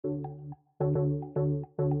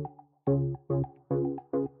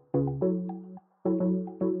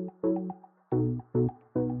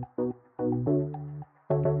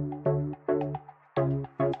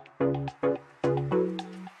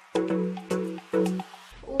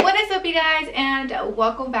up, you guys, and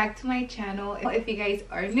welcome back to my channel. If you guys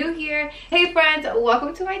are new here, hey friends,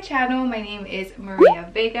 welcome to my channel. My name is Moreee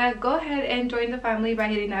Vega. Go ahead and join the family by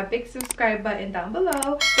hitting that big subscribe button down below.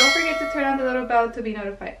 Don't forget to turn on the little bell to be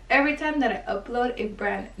notified every time that I upload a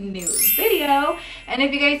brand new video. And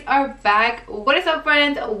if you guys are back, what is up,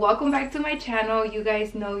 friends? Welcome back to my channel. You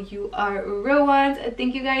guys know you are real ones.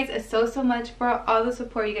 Thank you guys so much for all the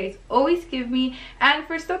support you guys always give me, and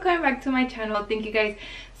for still coming back to my channel. Thank you guys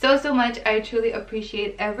so much. I truly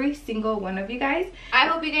appreciate every single one of you guys. I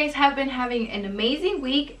hope you guys have been having an amazing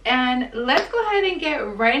week, and let's go ahead and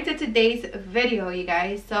get right into today's video, you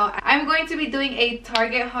guys. So I'm going to be doing a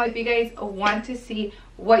Target haul. If you guys want to see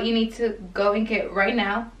what you need to go and get right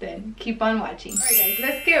now, then keep on watching. All right guys,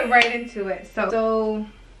 let's get right into it. So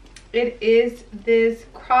it is this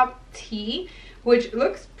crop tee, which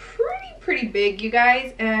looks pretty big, you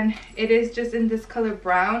guys, and it is just in this color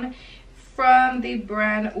brown from the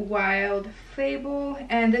brand Wild Fable,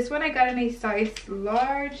 and this one I got in a size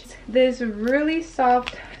large. This really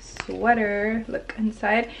soft sweater, look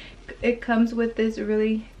inside, it comes with this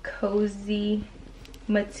really cozy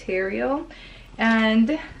material,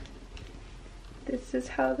 and this is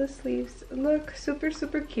how the sleeves look.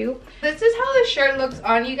 Super cute. This is how the shirt looks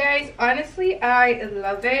on, you guys. Honestly, I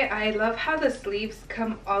love it. I love how the sleeves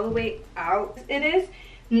come all the way out. It is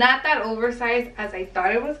not that oversized as I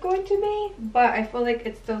thought it was going to be, but I feel like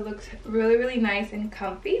it still looks really nice and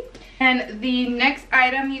comfy. And the next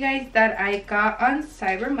item, you guys, that I got on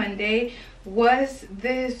Cyber Monday was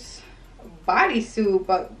this bodysuit.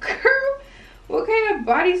 But girl, what kind of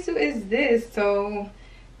bodysuit is this? So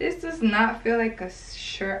this does not feel like a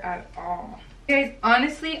shirt at all. Guys,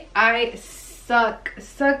 honestly, I suck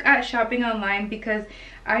at shopping online because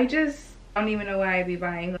I just don't even know what I'd be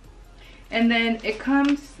buying. And then it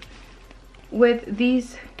comes with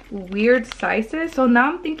these weird sizes. So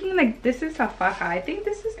now I'm thinking like this is a faja. I think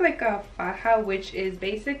this is like a faja, which is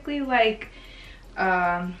basically like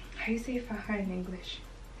how do you say faja in English?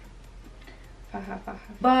 Faja.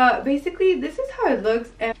 But basically this is how it looks.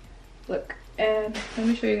 And look, and let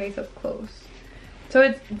me show you guys up close. So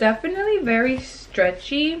it's definitely very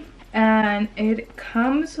stretchy, and it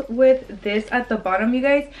comes with this at the bottom, you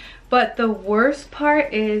guys. But the worst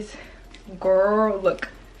part is, girl, look,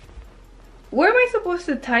 where am I supposed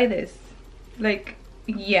to tie this? Like,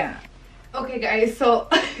 yeah. Okay guys, so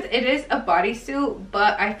it is a bodysuit,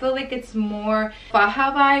 but I feel like it's more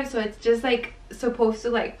faja vibe. So it's just like supposed to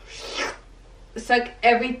like suck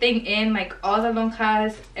everything in, like all the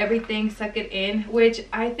lonjas, everything, suck it in, which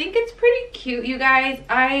I think it's pretty cute, you guys.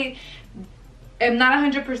 I am not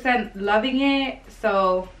 100% loving it,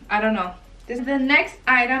 so I don't know. This is the next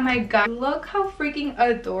item I got. Look how freaking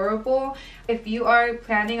adorable. If you are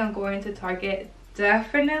planning on going to Target,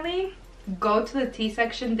 definitely go to the tea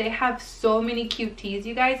section. They have so many cute tees,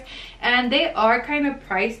 you guys, and they are kind of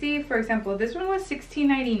pricey. For example, this one was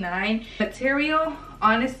 $16.99. Material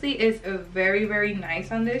honestly is very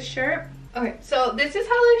nice on this shirt. Okay, so this is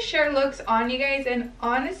how the shirt looks on, you guys, and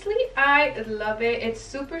honestly I love it. It's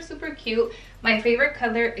super cute. My favorite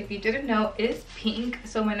color, if you didn't know, is pink.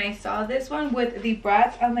 So when I saw this one with the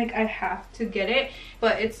Bratz, I'm like, I have to get it.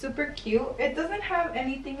 But it's super cute. It doesn't have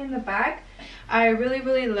anything in the back. I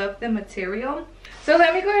really love the material. So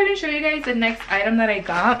let me go ahead and show you guys the next item that I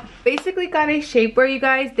got. Basically got a shapewear, you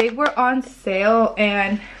guys. They were on sale,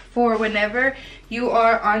 and for whenever you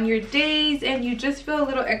are on your days and you just feel a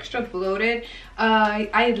little extra bloated,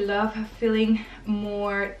 I love feeling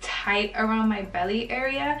more tight around my belly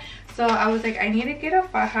area. So I was like, I need to get a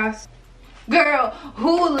faja. Girl,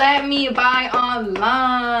 who let me buy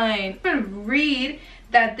online? I'm gonna read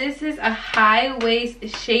that this is a high waist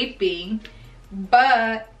shaping,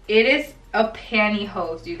 but it is a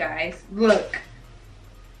pantyhose, you guys. Look,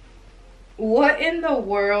 what in the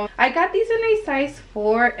world? I got these in a size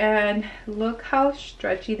 4, and look how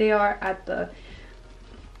stretchy they are at the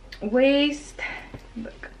waist.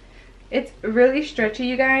 Look, it's really stretchy,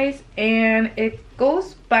 you guys, and it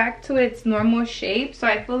goes back to its normal shape. So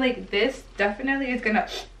I feel like this definitely is gonna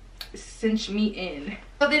cinch me in.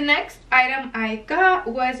 So the next item I got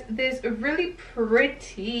was this really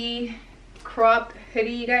pretty cropped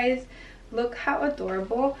hoodie, you guys. Look how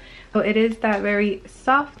adorable. So it is that very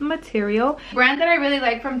soft material. Brand that I really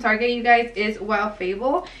like from Target, you guys, is Wild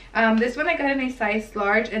Fable. This one I got in a size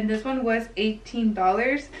large, and this one was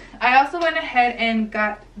 $18. I also went ahead and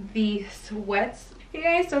got the sweats, you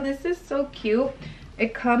guys. So this is so cute.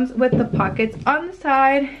 It comes with the pockets on the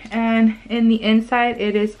side, and in the inside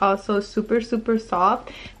it is also super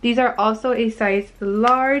soft. These are also a size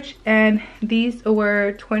large, and these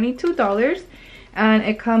were $22. And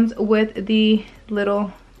it comes with the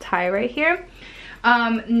little tie right here.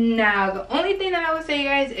 Now the only thing that I would say, you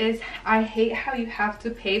guys, is I hate how you have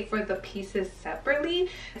to pay for the pieces separately.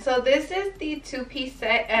 So this is the 2-piece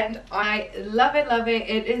set and I love it, love it.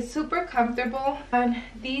 It is super comfortable, and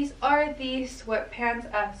these are the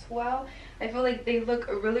sweatpants as well. I feel like they look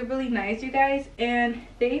really, really nice, you guys, and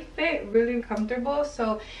they fit really comfortable.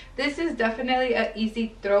 So this is definitely an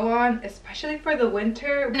easy throw on, especially for the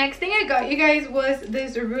winter. The next thing I got, you guys, was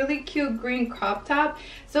this really cute green crop top.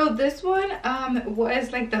 So this one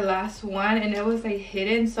was like the last one and it was like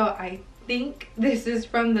hidden, so I think this is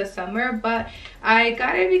from the summer, but I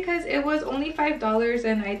got it because it was only $5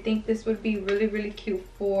 and I think this would be really, really cute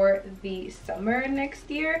for the summer next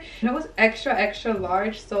year. And it was extra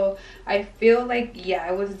large, so I feel like, yeah,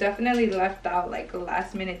 it was definitely left out, like a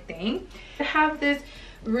last minute thing. I have this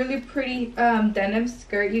really pretty denim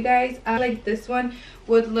skirt, you guys. Like this one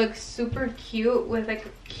would look super cute with like a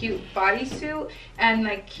cute bodysuit and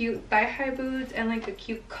like cute thigh-high boots and like a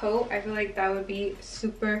cute coat. I feel like that would be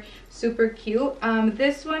super cute.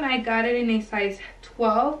 This one I got it in a size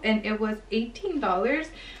 12 and it was $18,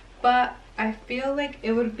 but I feel like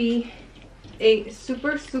it would be a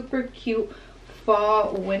super cute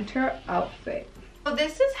fall winter outfit. So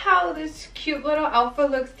this is how this cute little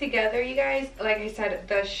outfit looks together, you guys. Like I said,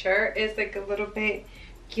 the shirt is like a little bit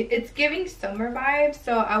cute. It's giving summer vibes,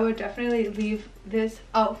 so I would definitely leave this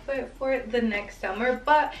outfit for the next summer.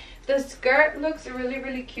 But the skirt looks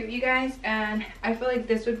really cute, you guys, and I feel like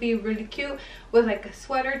this would be really cute with like a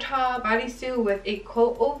sweater top, bodysuit with a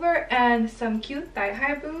coat over, and some cute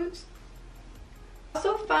thigh-high boots.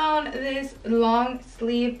 Also found this long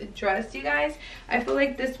sleeve dress, you guys. I feel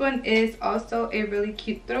like this one is also a really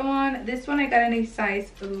cute throw on. This one I got in a size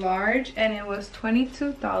large and it was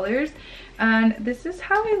 $22, and this is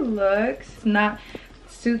how it looks. It's not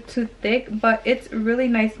too thick, but it's really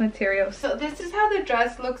nice material. So this is how the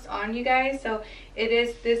dress looks on, you guys. So it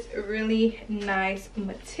is this really nice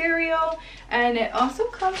material, and it also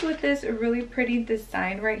comes with this really pretty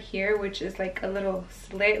design right here, which is like a little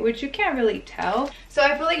slit, which you can't really tell. So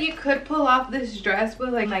I feel like you could pull off this dress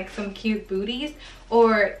with like some cute booties,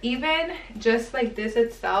 or even just like this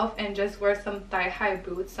itself and just wear some thigh-high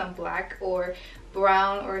boots, some black or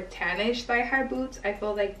brown or tannish thigh-high boots. I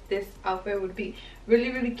feel like this outfit would be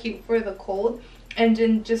really cute for the cold, and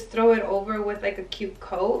then just throw it over with like a cute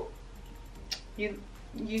coat.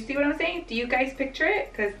 You see what I'm saying? Do you guys picture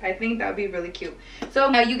it? Because I think that would be really cute. So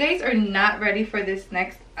now you guys are not ready for this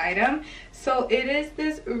next item. So it is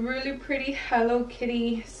this really pretty Hello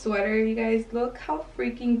Kitty sweater, you guys. Look how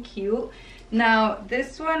freaking cute. Now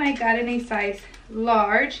this one I got in a size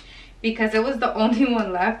large because it was the only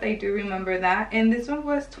one left. I do remember that. And this one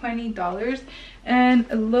was $20,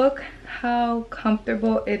 and look how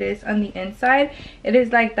comfortable it is on the inside. It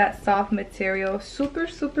is like that soft material,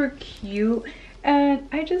 super cute, and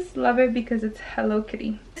I just love it because it's Hello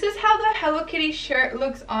Kitty. This is how the Hello Kitty shirt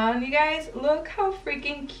looks on, you guys. Look how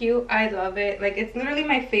freaking cute. I love it. Like, it's literally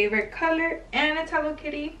my favorite color, and it's Hello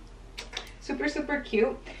Kitty. Super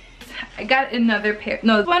cute. I got another pair.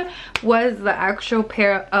 No, this one was the actual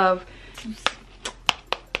pair of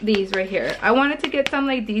these right here. I wanted to get some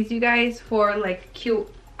like these, you guys, for like cute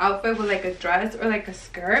outfit with like a dress or like a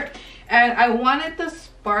skirt, and I wanted the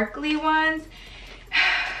sparkly ones.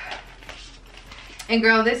 And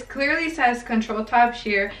girl, this clearly says Control Top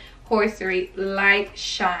Sheer Horsey Light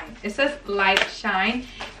Shine. It says Light Shine,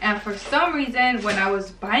 and for some reason when I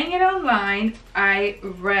was buying it online, I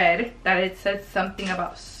read that it said something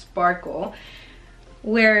about sparkle.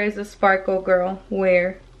 Where is the sparkle, girl?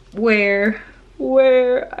 Where?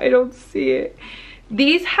 I don't see it.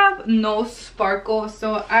 These have no sparkle,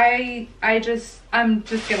 so I'm just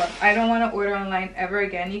give up. I don't want to order online ever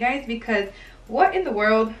again, you guys, because what in the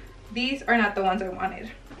world? These are not the ones I wanted.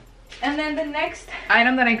 And then the next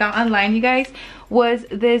item that I got online, you guys, was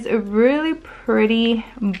this really pretty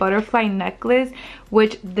butterfly necklace,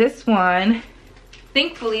 which this one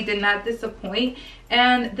thankfully did not disappoint.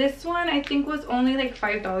 And this one I think was only like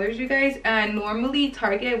 $5, you guys, and normally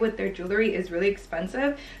Target with their jewelry is really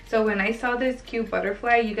expensive. So when I saw this cute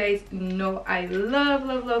butterfly, you guys know I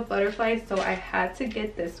love butterflies, so I had to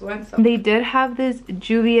get this one. So they did have this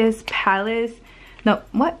Juvia's Palace,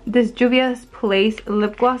 this Juvia's Place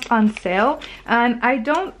lip gloss on sale, and I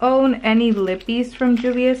don't own any lippies from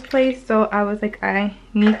Juvia's Place, so I was like, I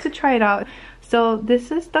need to try it out. So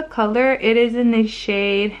this is the color. It is in the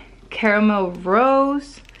shade Caramel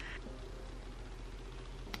Rose.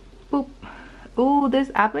 Boop. Ooh, this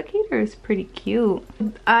applicator is pretty cute.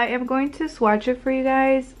 I am going to swatch it for you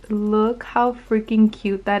guys. Look how freaking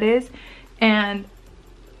cute that is. And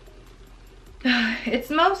it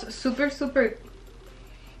smells super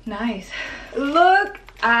Nice. Look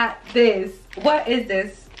at this. What is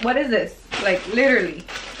this? What is this? Like literally.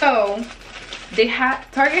 So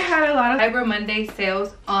Target had a lot of Cyber Monday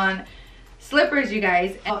sales on slippers, you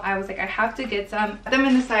guys. And I was like, I have to get some. Got them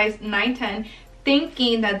in the size 9-10,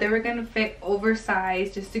 thinking that they were gonna fit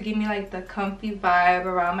oversized just to give me like the comfy vibe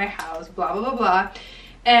around my house, blah blah blah blah.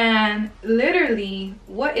 And literally,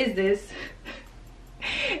 what is this?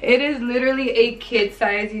 It is literally a kid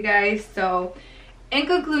size, you guys. So in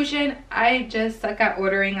conclusion, I just suck at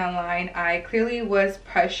ordering online. I clearly was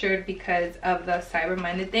pressured because of the Cyber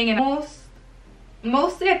Monday thing, and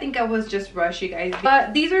mostly I think I was just rushed, you guys.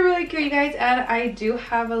 But these are really cute, you guys. And I do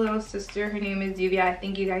have a little sister. Her name is Juvia. I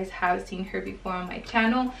think you guys have seen her before on my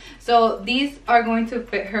channel. So these are going to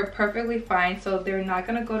fit her perfectly fine. So they're not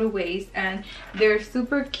gonna go to waste, and they're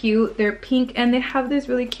super cute. They're pink and they have this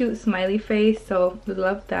really cute smiley face, so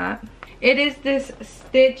love that. It is this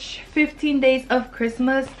Stitch 15 Days of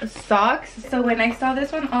Christmas socks. So when I saw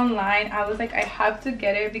this one online, I was like, I have to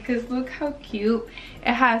get it because look how cute.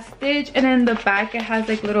 It has Stitch, and in the back it has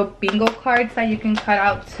like little bingo cards that you can cut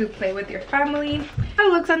out to play with your family. How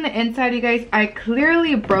it looks on the inside, you guys. I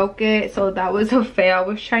clearly broke it, so that was a fail. I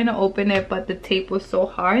was trying to open it, but the tape was so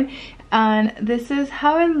hard. And this is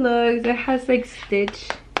how it looks. It has like Stitch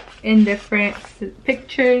in different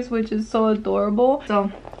pictures, which is so adorable.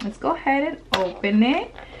 So let's go ahead and open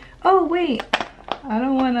it. Oh wait, I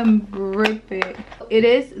don't want to rip it. It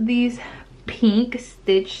is these pink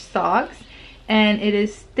Stitch socks, and it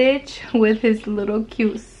is Stitch with his little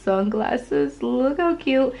cute sunglasses. Look how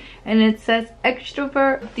cute. And it says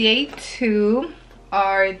extrovert. Day 2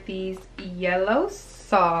 are these yellow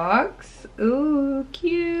socks. Ooh,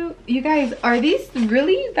 cute. You guys, are these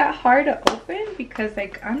really that hard to open? Because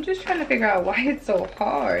like I'm just trying to figure out why it's so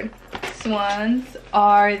hard. These ones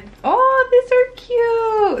are, oh, these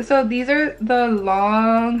are cute. So these are the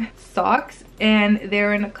long socks, and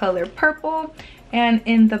they're in a color purple, and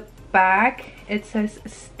in the back it says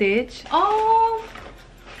Stitch. Oh,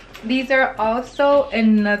 these are also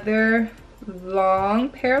another long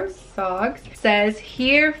pair of socks. It says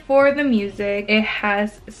here for the music. It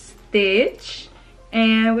has Stitch,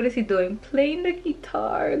 and what is he doing? Playing the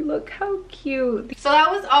guitar. Look how cute. So that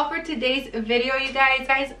was all for today's video, you guys.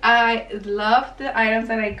 I love the items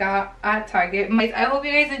that I got at Target. I hope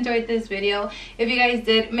you guys enjoyed this video. If you guys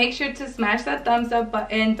did, make sure to smash that thumbs up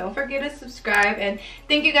button. Don't forget to subscribe, and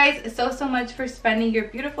thank you guys so much for spending your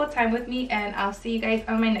beautiful time with me, and I'll see you guys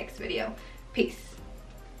on my next video. Peace.